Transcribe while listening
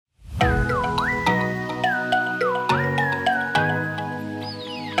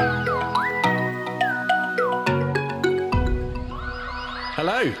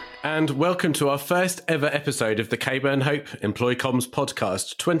And welcome to our first ever episode of the Caburn Hope Employee Comms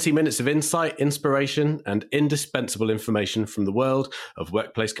podcast. 20 minutes of insight, inspiration, and indispensable information from the world of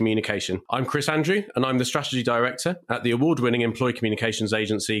workplace communication. I'm Chris Andrew, and I'm the Strategy Director at the award-winning employee communications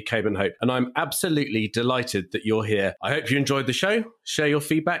agency, Caburn Hope. And I'm absolutely delighted that you're here. I hope you enjoyed the show. Share your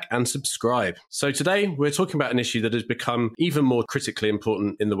feedback and subscribe. So today, we're talking about an issue that has become even more critically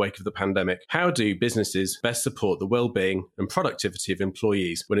important in the wake of the pandemic. How do businesses best support the well-being and productivity of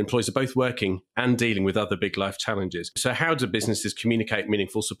employees when employees are both working and dealing with other big life challenges? So how do businesses communicate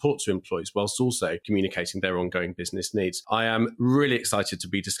meaningful support to employees whilst also communicating their ongoing business needs? I am really excited to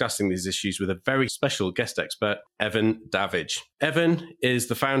be discussing these issues with a very special guest expert, Evan Davidge. Evan is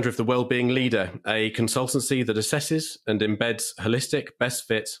the founder of the Wellbeing Leader, a consultancy that assesses and embeds holistic, best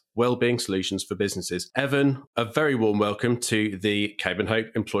fit wellbeing solutions for businesses. Evan, a very warm welcome to the Caburn Hope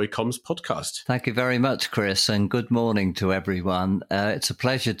Employee Comms podcast. Thank you very much, Chris, and good morning to everyone. It's a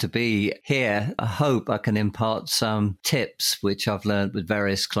pleasure to be here. I hope I can impart some tips which I've learned with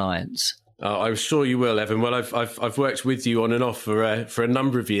various clients. I'm sure you will, Evan. Well, I've worked with you on and off for a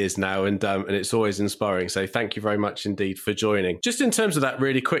number of years now, and it's always inspiring. So thank you very much indeed for joining. Just in terms of that,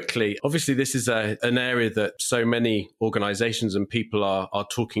 really quickly, obviously this is an area that so many organisations and people are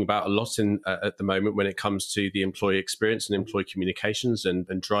talking about a lot at the moment when it comes to the employee experience and employee communications and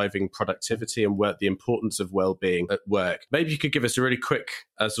driving productivity and the importance of well-being at work. Maybe you could give us a really quick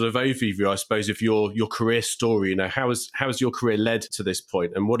sort of overview, I suppose, of your career story. You know, how has your career led to this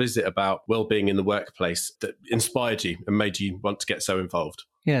point, and what is it about well-being in the workplace that inspired you and made you want to get so involved?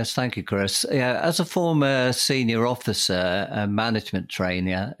 Yes, thank you, Chris. Yeah, as a former senior officer and management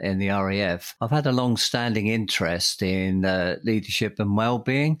trainer in the RAF, I've had a long-standing interest in leadership and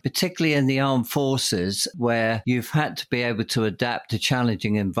well-being, particularly in the armed forces, where you've had to be able to adapt to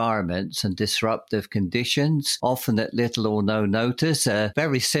challenging environments and disruptive conditions, often at little or no notice,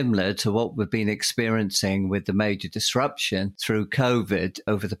 very similar to what we've been experiencing with the major disruption through COVID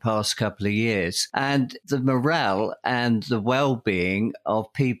over the past couple of years. And the morale and the well-being of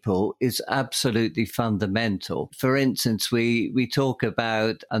people is absolutely fundamental. For instance, we talk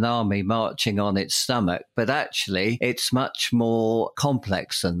about an army marching on its stomach, but actually it's much more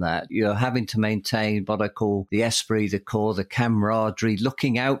complex than that. You're having to maintain what I call the esprit de corps, the camaraderie,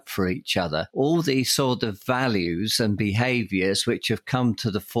 looking out for each other. All these sort of values and behaviors which have come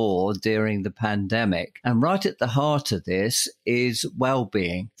to the fore during the pandemic. And right at the heart of this is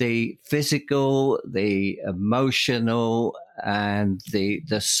well-being, the physical, the emotional, and the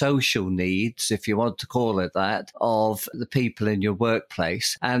social needs, if you want to call it that, of the people in your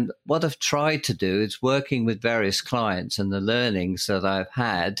workplace. And what I've tried to do is working with various clients and the learnings that I've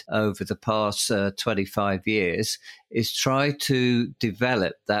had over the past 25 years is try to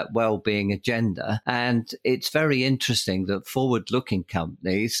develop that well-being agenda. And it's very interesting that forward-looking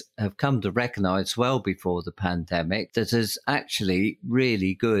companies have come to recognize well before the pandemic that there's actually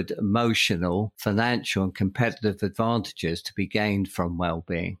really good emotional, financial and competitive advantages to be gained from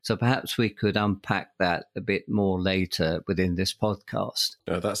well-being. So perhaps we could unpack that a bit more later within this podcast.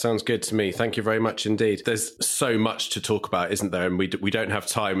 Oh, that sounds good to me. Thank you very much indeed. There's so much to talk about, isn't there? And we don't have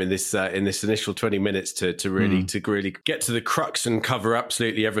time in this initial 20 minutes to really get to the crux and cover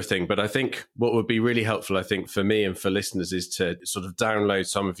absolutely everything. But I think what would be really helpful, I think, for me and for listeners is to sort of download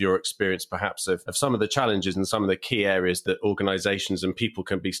some of your experience, perhaps, of some of the challenges and some of the key areas that organizations and people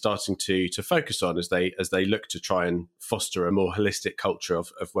can be starting to focus on as they look to try and foster a more holistic culture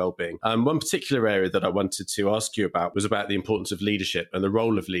of well-being. One particular area that I wanted to ask you about was about the importance of leadership and the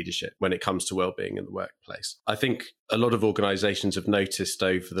role of leadership when it comes to well-being in the workplace. I think a lot of organizations have noticed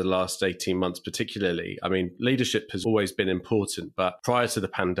over the last 18 months particularly, I mean, leadership has always been important, but prior to the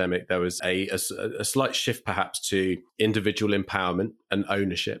pandemic, there was a slight shift perhaps to individual empowerment and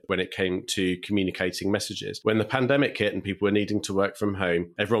ownership when it came to communicating messages. When the pandemic hit and people were needing to work from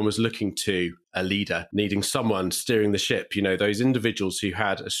home, everyone was looking to a leader, needing someone steering the ship, you know, those individuals who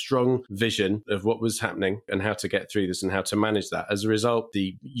had a strong vision of what was happening and how to get through this and how to manage that. As a result,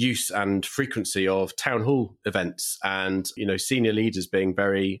 the use and frequency of town hall events and, you know, senior leaders being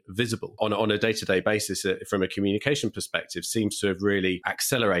very visible on a day-to-day basis from a communication perspective seems to have really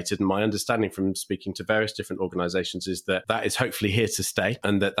accelerated. And my understanding from speaking to various different organizations is that is hopefully here to stay,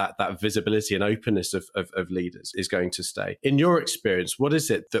 and that visibility and openness of leaders is going to stay. In your experience, what is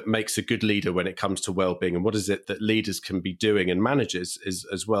it that makes a good leader when it comes to well-being, and what is it that leaders can be doing and managers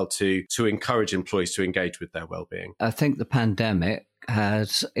as well to encourage employees to engage with their well-being? I think the pandemic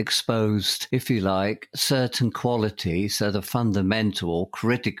has exposed, if you like, certain qualities that are fundamental or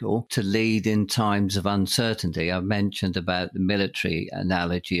critical to lead in times of uncertainty. I mentioned about the military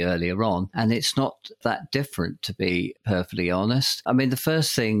analogy earlier on, and it's not that different, to be perfectly honest. I mean, the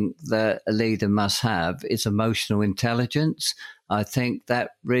first thing that a leader must have is emotional intelligence. I think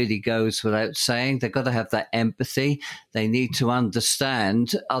that really goes without saying. They've got to have that empathy. They need to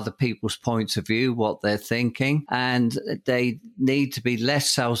understand other people's points of view, what they're thinking, and they need to be less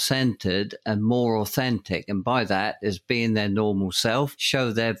self-centered and more authentic. And by that is being their normal self,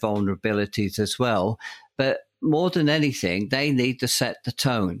 show their vulnerabilities as well. But more than anything, they need to set the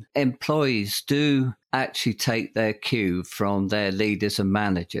tone. Employees do actually take their cue from their leaders and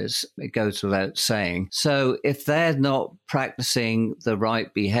managers. It goes without saying. So if they're not practicing the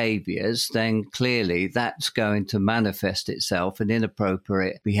right behaviors, then clearly that's going to manifest itself in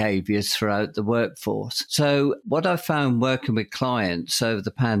inappropriate behaviors throughout the workforce. So what I found working with clients over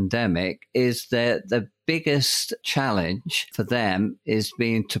the pandemic is that the biggest challenge for them is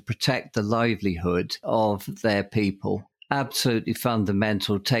being to protect the livelihood of their people. Absolutely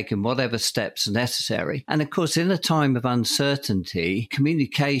fundamental, taking whatever steps necessary. And of course, in a time of uncertainty,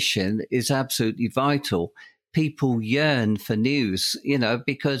 communication is absolutely vital. People yearn for news,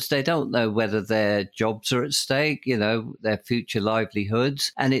 because they don't know whether their jobs are at stake, their future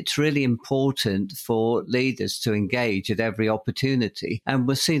livelihoods. And it's really important for leaders to engage at every opportunity. And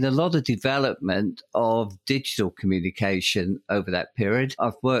we're seeing a lot of development of digital communication over that period.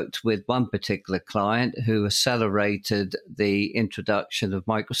 I've worked with one particular client who accelerated the introduction of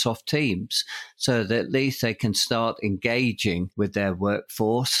Microsoft Teams so that at least they can start engaging with their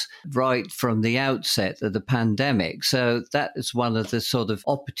workforce right from the outset of the pandemic. So that is one of the sort of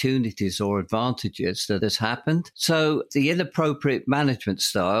opportunities or advantages that has happened. So the inappropriate management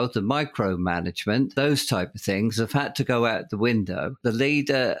style, the micromanagement, those type of things have had to go out the window. The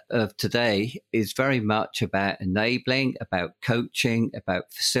leader of today is very much about enabling, about coaching, about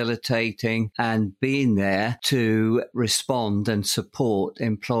facilitating, and being there to respond and support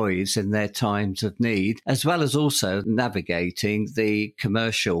employees in their times of need, as well as also navigating the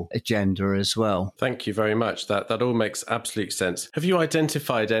commercial agenda as well. Thank you very much. That all makes absolute sense. Have you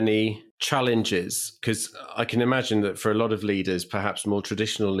identified any challenges? Because I can imagine that for a lot of leaders, perhaps more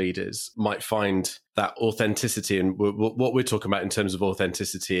traditional leaders, might find that authenticity, and what we're talking about in terms of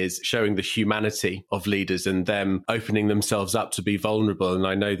authenticity is showing the humanity of leaders and them opening themselves up to be vulnerable. And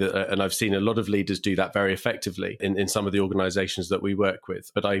I know that, and I've seen a lot of leaders do that very effectively in some of the organizations that we work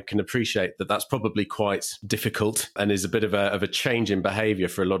with. But I can appreciate that that's probably quite difficult and is a bit of a change in behavior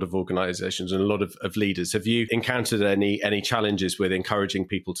for a lot of organizations and a lot of leaders. Have you encountered any challenges with encouraging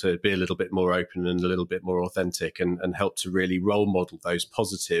people to be a little bit more open and a little bit more authentic and help to really role model those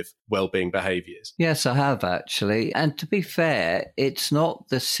positive well-being behaviors? Yes, I have actually. And to be fair, it's not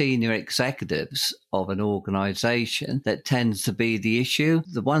the senior executives of an organization that tends to be the issue.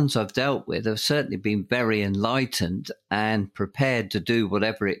 The ones I've dealt with have certainly been very enlightened and prepared to do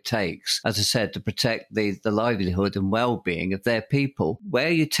whatever it takes, as I said, to protect the livelihood and well-being of their people.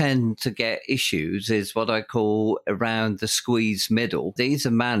 Where you tend to get issues is what I call around the squeeze middle. These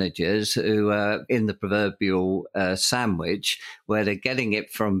are managers who are in the proverbial sandwich, where they're getting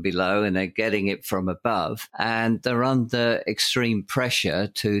it from below and they're getting it from above, and they're under extreme pressure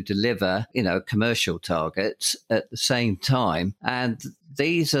to deliver, commercial targets at the same time. And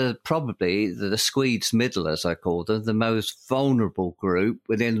these are probably the squeezed middle, as I call them, the most vulnerable group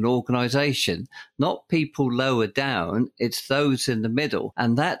within an organization. Not people lower down, it's those in the middle.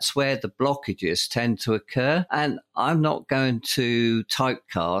 And that's where the blockages tend to occur. And I'm not going to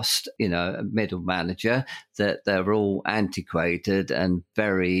typecast, a middle manager that they're all antiquated and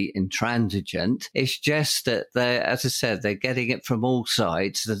very intransigent. It's just that they're, as I said, they're getting it from all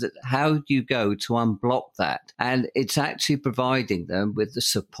sides. So that how do you go to unblock that? And it's actually providing them with the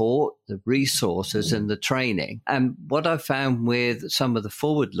support, the resources and the training. And what I found with some of the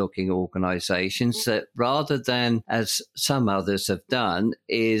forward-looking organizations, that rather than, as some others have done,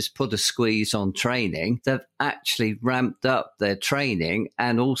 is put a squeeze on training, they've actually ramped up their training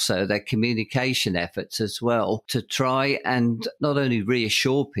and also their communication efforts as well to try and not only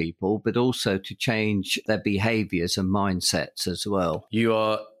reassure people, but also to change their behaviors and mindsets as well. You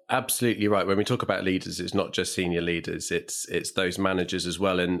are Absolutely right. When we talk about leaders, it's not just senior leaders, it's those managers as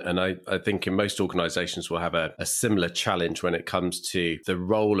well. And I think in most organizations will have a similar challenge when it comes to the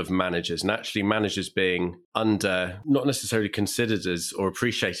role of managers, and actually managers being not necessarily considered as or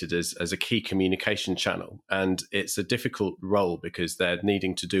appreciated as a key communication channel. And it's a difficult role because they're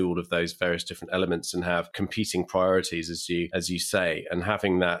needing to do all of those various different elements and have competing priorities, as you say, and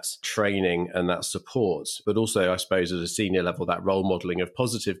having that training and that support, but also, I suppose, at a senior level, that role modeling of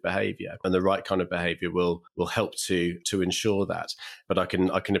positive behavior and the right kind of behavior will help to ensure that. But I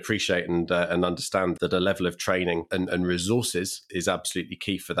can appreciate and understand that a level of training and resources is absolutely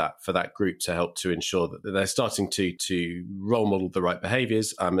key for that group to help to ensure that they're starting to role model the right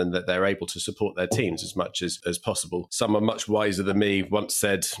behaviors, and that they're able to support their teams as much as possible. Someone much wiser than me once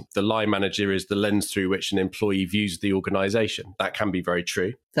said, the line manager is the lens through which an employee views the organization. That can be very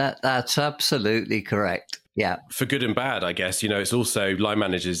true. That's absolutely correct. Yeah. For good and bad, I guess. It's also line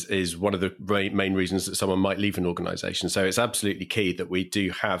managers is one of the main reasons that someone might leave an organization. So it's absolutely key that we do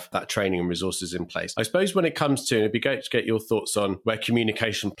have that training and resources in place. I suppose when it comes to, and it'd be great to get your thoughts on where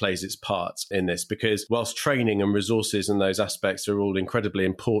communication plays its part in this, because whilst training and resources and those aspects are all incredibly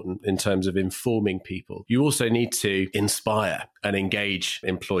important in terms of informing people, you also need to inspire and engage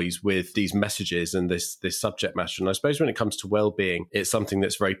employees with these messages and this subject matter. And I suppose when it comes to well-being, it's something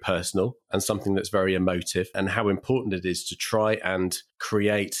that's very personal and something that's very emotive, and how important it is to try and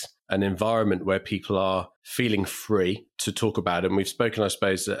create an environment where people are feeling free to talk about it. And we've spoken, I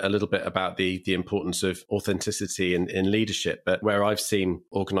suppose, a little bit about the importance of authenticity in leadership, but where I've seen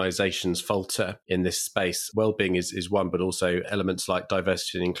organizations falter in this space, well-being is one, but also elements like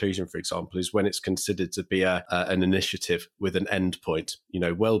diversity and inclusion, for example, is when it's considered to be an initiative with an end point.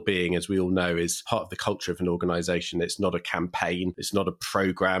 Well-being, as we all know, is part of the culture of an organization. It's not a campaign. It's not a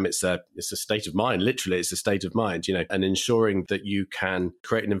program. It's a state of mind. Literally, it's a state of mind, and ensuring that you can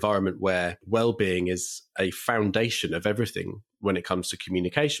create an environment where well-being is a foundation of everything when it comes to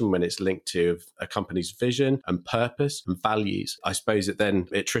communication, when it's linked to a company's vision and purpose and values. I suppose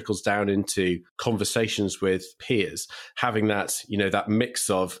it trickles down into conversations with peers, having that mix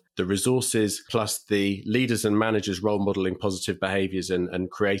of the resources plus the leaders and managers role modeling positive behaviors and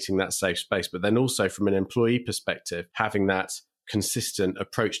creating that safe space. But then also from an employee perspective, having that consistent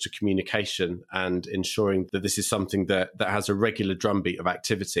approach to communication and ensuring that this is something that has a regular drumbeat of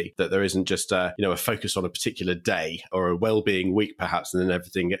activity, that there isn't just a focus on a particular day or a well-being week perhaps, and then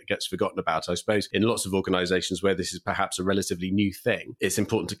everything gets forgotten about. I suppose in lots of organizations where this is perhaps a relatively new thing, it's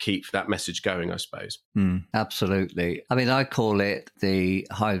important to keep that message going, I suppose. Absolutely. I mean, I call it the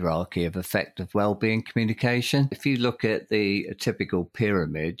hierarchy of effective well-being communication. If you look at the typical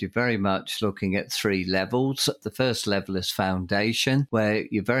pyramid, you're very much looking at 3 levels. The first level is foundation, where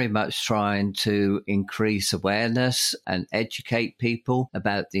you're very much trying to increase awareness and educate people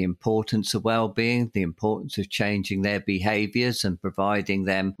about the importance of well-being, the importance of changing their behaviors and providing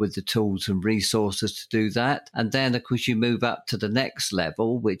them with the tools and resources to do that. And then, of course, you move up to the next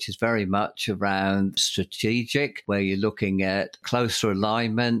level, which is very much around strategic, where you're looking at closer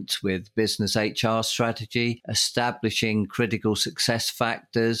alignment with business HR strategy, establishing critical success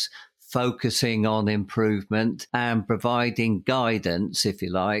factors, focusing on improvement and providing guidance, if you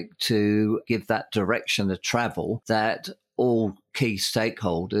like, to give that direction of travel that all key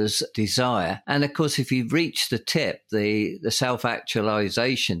stakeholders desire. And of course, if you reach the tip, the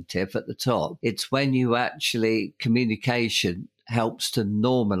self-actualization tip at the top, it's when you actually communication helps to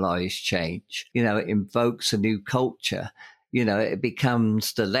normalize change. It invokes a new culture. It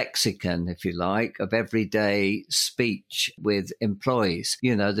becomes the lexicon, if you like, of everyday speech with employees.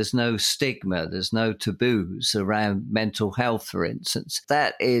 There's no stigma, there's no taboos around mental health, for instance.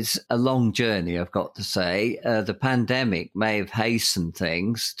 That is a long journey, I've got to say. The pandemic may have hastened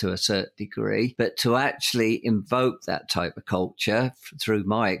things to a certain degree, but to actually invoke that type of culture, through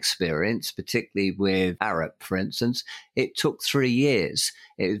my experience, particularly with Arab, for instance, it took 3 years.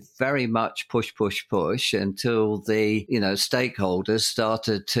 It was very much push until the, stakeholders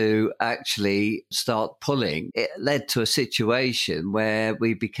started to actually start pulling. It led to a situation where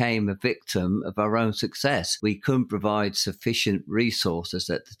we became a victim of our own success. We couldn't provide sufficient resources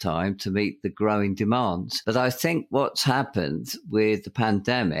at the time to meet the growing demands. But I think what's happened with the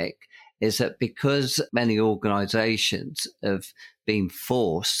pandemic is that because many organizations have been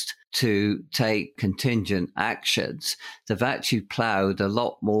forced to take contingent actions, they've actually ploughed a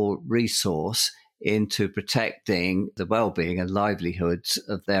lot more resource into protecting the well-being and livelihoods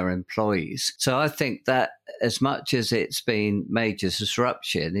of their employees. So I think that as much as it's been major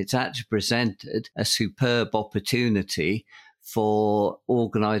disruption, it's actually presented a superb opportunity for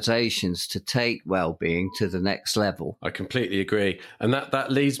organizations to take well-being to the next level. I completely agree. And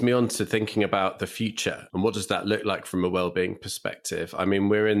that leads me on to thinking about the future and what does that look like from a well-being perspective? I mean,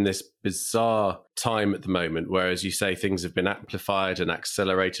 we're in this bizarre time at the moment where, as you say, things have been amplified and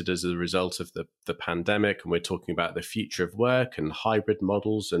accelerated as a result of the pandemic. And we're talking about the future of work and hybrid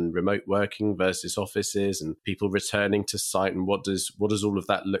models and remote working versus offices and people returning to site. And what does all of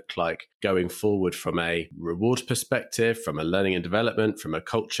that look like going forward from a reward perspective, from a learning and development, from a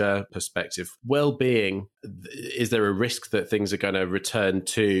culture perspective? Well-being, is there a risk that things are going to return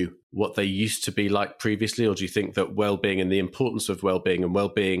to what they used to be like previously? Or do you think that well-being and the importance of well-being and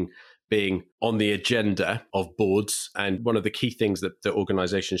well-being being on the agenda of boards and one of the key things that the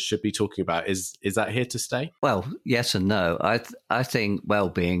organizations should be talking about, is that here to stay? Well, yes and no. I think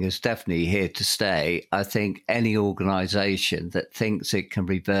well-being is definitely here to stay. I think any organization that thinks it can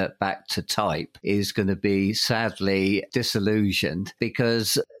revert back to type is going to be sadly disillusioned,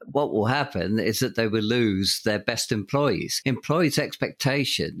 because what will happen is that they will lose their best employees. Employees'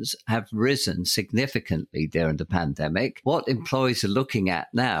 expectations have risen significantly during the pandemic. What employees are looking at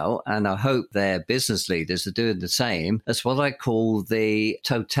now, and I hope their business leaders are doing the same, as what I call the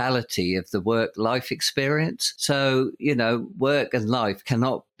totality of the work-life experience. So, work and life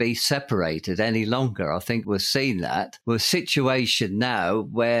cannot be separated any longer. I think we've seen that. We're a situation now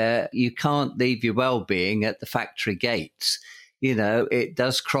where you can't leave your well-being at the factory gates. It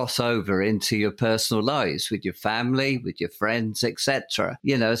does cross over into your personal lives with your family, with your friends, etc.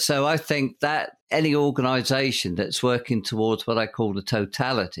 So I think that any organization that's working towards what I call the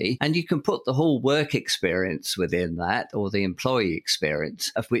totality, and you can put the whole work experience within that, or the employee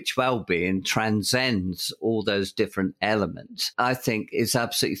experience, of which well-being transcends all those different elements, I think is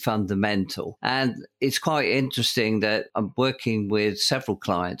absolutely fundamental. And it's quite interesting that I'm working with several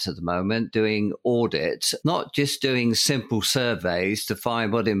clients at the moment doing audits, not just doing simple surveys to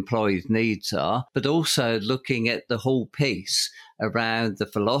find what employees' needs are, but also looking at the whole piece around the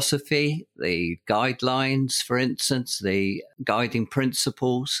philosophy, the guidelines, for instance, the guiding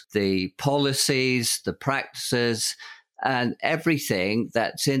principles, the policies, the practices, and everything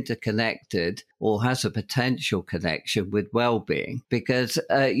that's interconnected or has a potential connection with well-being, because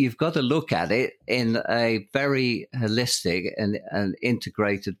you've got to look at it in a very holistic and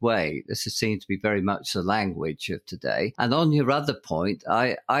integrated way. This seems to be very much the language of today. And on your other point,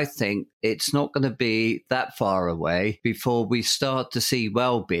 I think it's not going to be that far away before we start to see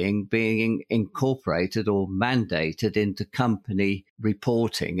well-being being incorporated or mandated into company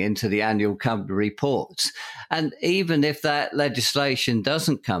reporting, into the annual company reports. And even if that legislation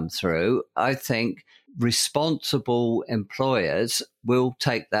doesn't come through, I think responsible employers will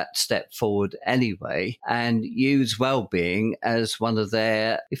take that step forward anyway and use well-being as one of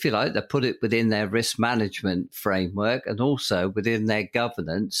their, if you like, they put it within their risk management framework and also within their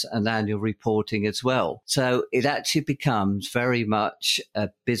governance and annual reporting as well. So it actually becomes very much a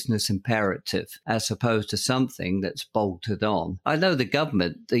business imperative as opposed to something that's bolted on. I know the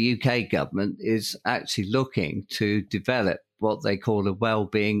government, the UK government, is actually looking to develop what they call a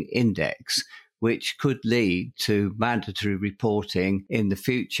well-being index, which could lead to mandatory reporting in the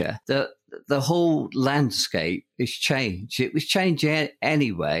future. The whole landscape is changed. It was changing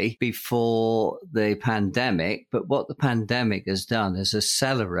anyway before the pandemic, but what the pandemic has done is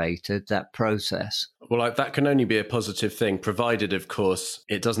accelerated that process. Well, that can only be a positive thing, provided, of course,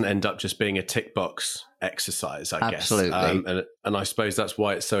 it doesn't end up just being a tick box exercise, I guess. Absolutely. And I suppose that's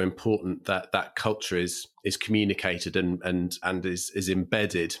why it's so important that that culture is communicated and is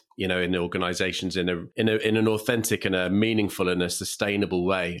embedded, in organizations in an authentic and a meaningful and a sustainable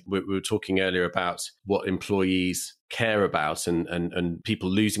way. We were talking earlier about what employees care about and people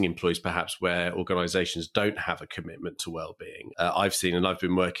losing employees perhaps where organizations don't have a commitment to well-being. I've seen, and I've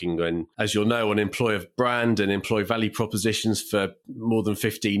been working on, as you'll know, on employer brand and employee value propositions for more than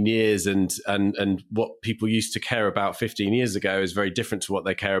 15 years. And what people used to care about 15 years ago is very different to what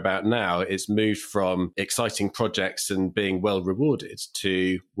they care about now. It's moved from exciting projects and being well rewarded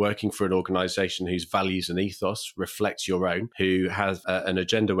to working for an organization whose values and ethos reflect your own, who has an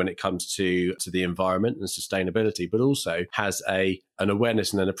agenda when it comes to the environment and sustainability, but also has an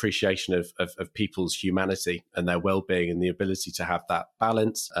awareness and an appreciation of people's humanity and their well-being and the ability to have that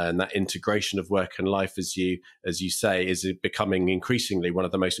balance and that integration of work and life, as you say, is becoming increasingly one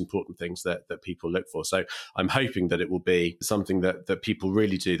of the most important things that people look for. So I'm hoping that it will be something that people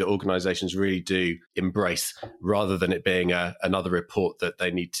really do, that organizations really do embrace, rather than it being another report that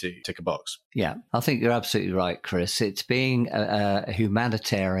they need to tick a box. Yeah, I think you're absolutely right, Chris. It's being a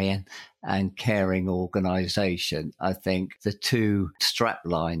humanitarian and caring organisation. I think the two strap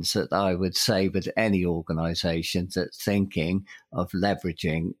lines that I would say with any organisation that's thinking of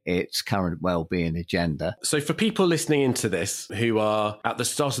leveraging its current wellbeing agenda. So for people listening into this who are at the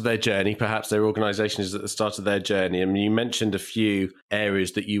start of their journey, perhaps their organisation is at the start of their journey, and you mentioned a few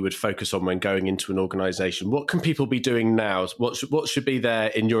areas that you would focus on when going into an organisation. What can people be doing now? What should be there,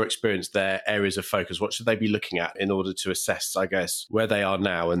 in your experience, their areas of focus? What should they be looking at in order to assess, I guess, where they are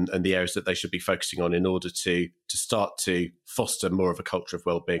now and the areas that they should be focusing on in order to start to foster more of a culture of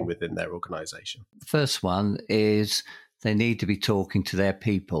wellbeing within their organisation? The first one is they need to be talking to their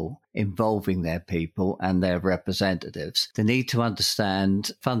people, involving their people and their representatives. They need to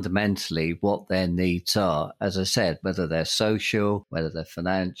understand fundamentally what their needs are. As I said, whether they're social, whether they're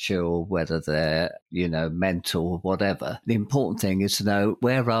financial, whether they're, mental, whatever. The important thing is to know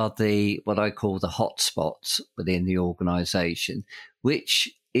where are what I call the hotspots within the organisation, which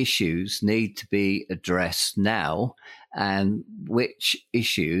issues need to be addressed now and which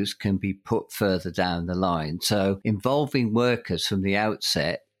issues can be put further down the line. So involving workers from the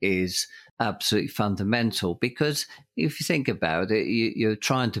outset is absolutely fundamental, because if you think about it, you're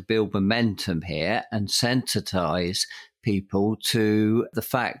trying to build momentum here and sensitize people to the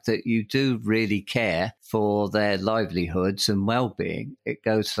fact that you do really care for their livelihoods and well-being. It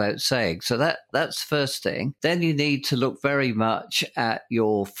goes without saying. So that's the first thing. Then you need to look very much at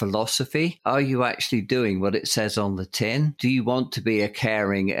your philosophy. Are you actually doing what it says on the tin? Do you want to be a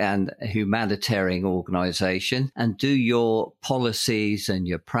caring and humanitarian organisation? And do your policies and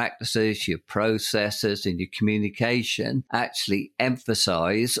your practices, your processes and your communication actually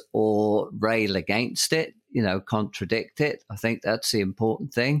emphasise or rail against it? Contradict it. I think that's the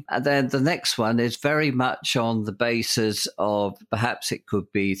important thing. And then the next one is very much on the basis of, perhaps it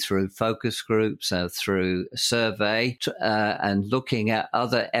could be through focus groups, through a survey, and looking at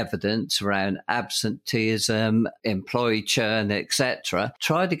other evidence around absenteeism, employee churn, etc.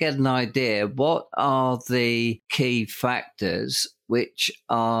 Try to get an idea, what are the key factors which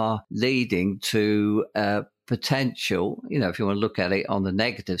are leading to potential, if you want to look at it on the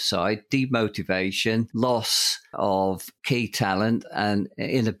negative side, demotivation, loss of key talent and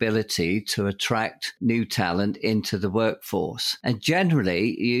inability to attract new talent into the workforce. And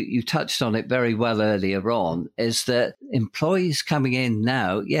generally, you touched on it very well earlier on, is that employees coming in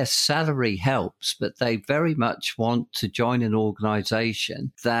now, yes, salary helps, but they very much want to join an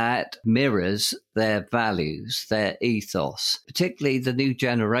organisation that mirrors their values, their ethos, particularly the new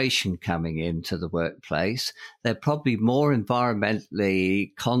generation coming into the workplace. They're probably more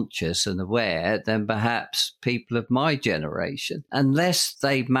environmentally conscious and aware than perhaps people of my generation. Unless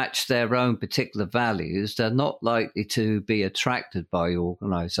they match their own particular values, they're not likely to be attracted by your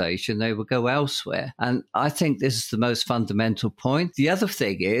organisation. They will go elsewhere. And I think this is the most fundamental point. The other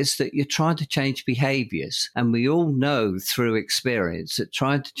thing is that you're trying to change behaviours. And we all know through experience that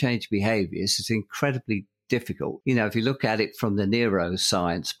trying to change behaviours is incredibly difficult. If you look at it from the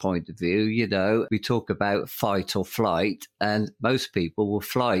neuroscience point of view, we talk about fight or flight, and most people will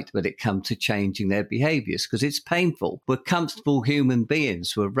flight when it comes to changing their behaviors because it's painful. We're comfortable human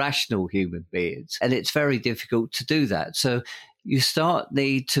beings, we're rational human beings, and it's very difficult to do that. So you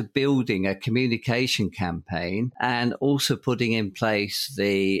need to building a communication campaign and also putting in place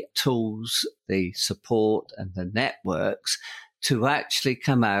the tools, the support and the networks to actually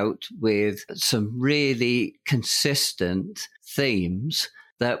come out with some really consistent themes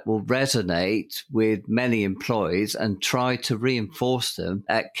that will resonate with many employees and try to reinforce them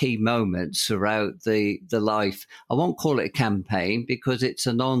at key moments throughout the life. I won't call it a campaign because it's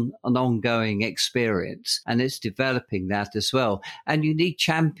an ongoing experience, and it's developing that as well. And you need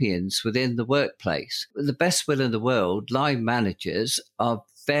champions within the workplace. With the best will in the world, line managers are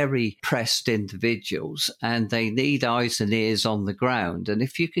very pressed individuals and they need eyes and ears on the ground. And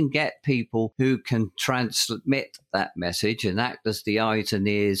if you can get people who can transmit that message and act as the eyes and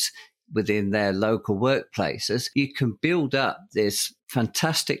ears within their local workplaces, you can build up this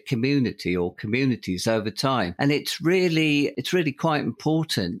fantastic community or communities over time. And it's really quite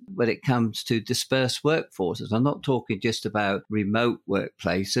important when it comes to dispersed workforces. I'm not talking just about remote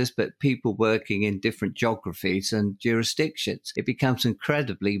workplaces, but people working in different geographies and jurisdictions. It becomes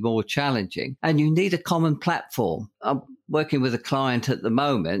incredibly more challenging. And you need a common platform. I'm working with a client at the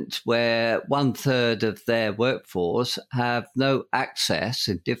moment where 1/3 of their workforce have no access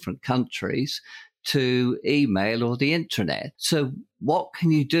in different countries to email or the intranet. So what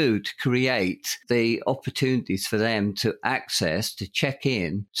can you do to create the opportunities for them to access, to check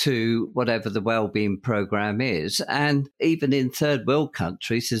in to whatever the wellbeing program is? And even in third world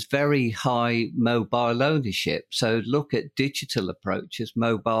countries, there's very high mobile ownership. So look at digital approaches,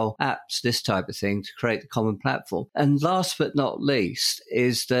 mobile apps, this type of thing to create a common platform. And last but not least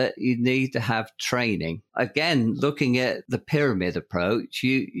is that you need to have training. Again, looking at the pyramid approach,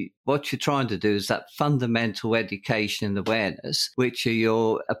 what you're trying to do is that fundamental education and awareness, which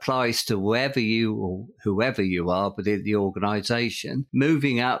applies to whoever you are within the organization,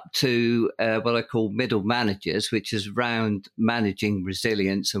 moving up to what I call middle managers, which is around managing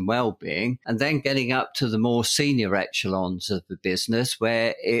resilience and well-being, and then getting up to the more senior echelons of the business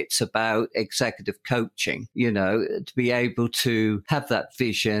where it's about executive coaching, to be able to have that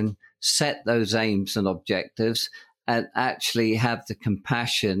vision, set those aims and objectives, and actually have the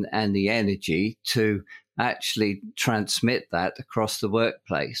compassion and the energy to actually transmit that across the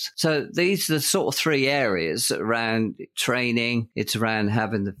workplace. So these are the sort of three areas around training. It's around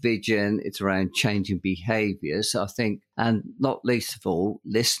having the vision. It's around changing behaviors, I think. And not least of all,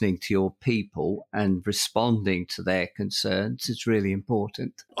 listening to your people and responding to their concerns is really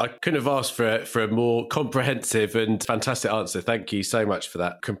important. I couldn't have asked for a more comprehensive and fantastic answer. Thank you so much for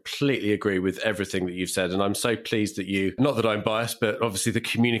that. Completely agree with everything that you've said. And I'm so pleased that not that I'm biased, but obviously the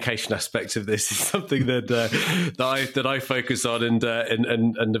communication aspect of this is something that I focus on and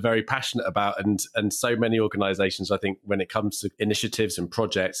are very passionate about. And so many organizations, I think, when it comes to initiatives and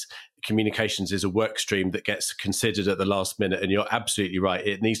projects, communications is a work stream that gets considered at the last minute. And you're absolutely right.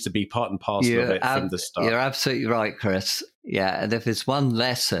 It needs to be part and parcel of it from the start. You're absolutely right, Chris. Yeah. And if there's one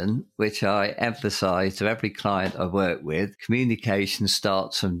lesson which I emphasize to every client I work with, communication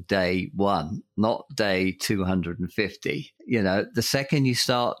starts from day one, not day 250. The second you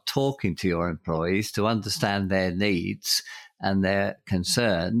start talking to your employees to understand their needs and their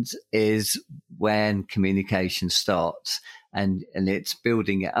concerns is when communication starts. And it's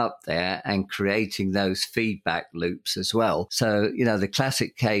building it up there and creating those feedback loops as well. So, the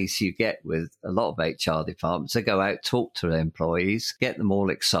classic case you get with a lot of HR departments, they go out, talk to their employees, get them all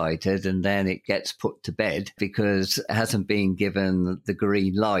excited, and then it gets put to bed because it hasn't been given the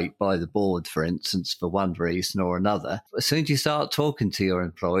green light by the board, for instance, for one reason or another. As soon as you start talking to your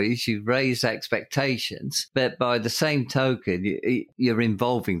employees, you raise expectations, but by the same token, you're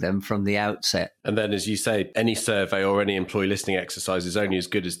involving them from the outset. And then, as you say, any survey or any employee listening exercise is only as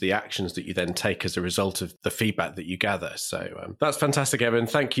good as the actions that you then take as a result of the feedback that you gather. So that's fantastic, Evan.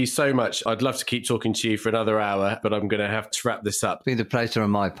 Thank you so much. I'd love to keep talking to you for another hour, but I'm going to have to wrap this up. It's been a pleasure on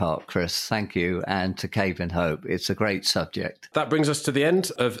my part, Chris. Thank you. And to Caburn Hope. It's a great subject. That brings us to the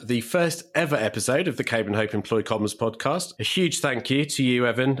end of the first ever episode of the Caburn Hope Employee Comms podcast. A huge thank you to you,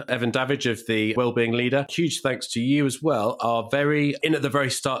 Evan Davidge of the Wellbeing Leader. Huge thanks to you as well, our at the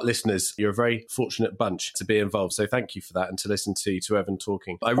very start listeners. You're a very fortunate bunch to be involved. So thank you for that and to listen to Evan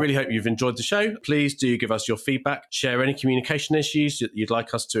talking. I really hope you've enjoyed the show. Please do give us your feedback, share any communication issues that you'd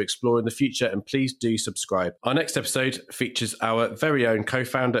like us to explore in the future, and please do subscribe. Our next episode features our very own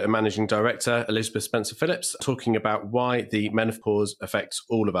co-founder and managing director, Elizabeth Spencer-Phillips, talking about why the menopause affects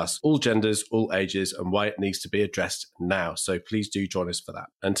all of us, all genders, all ages, and why it needs to be addressed now. So please do join us for that.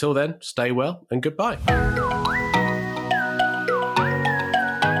 Until then, stay well and goodbye.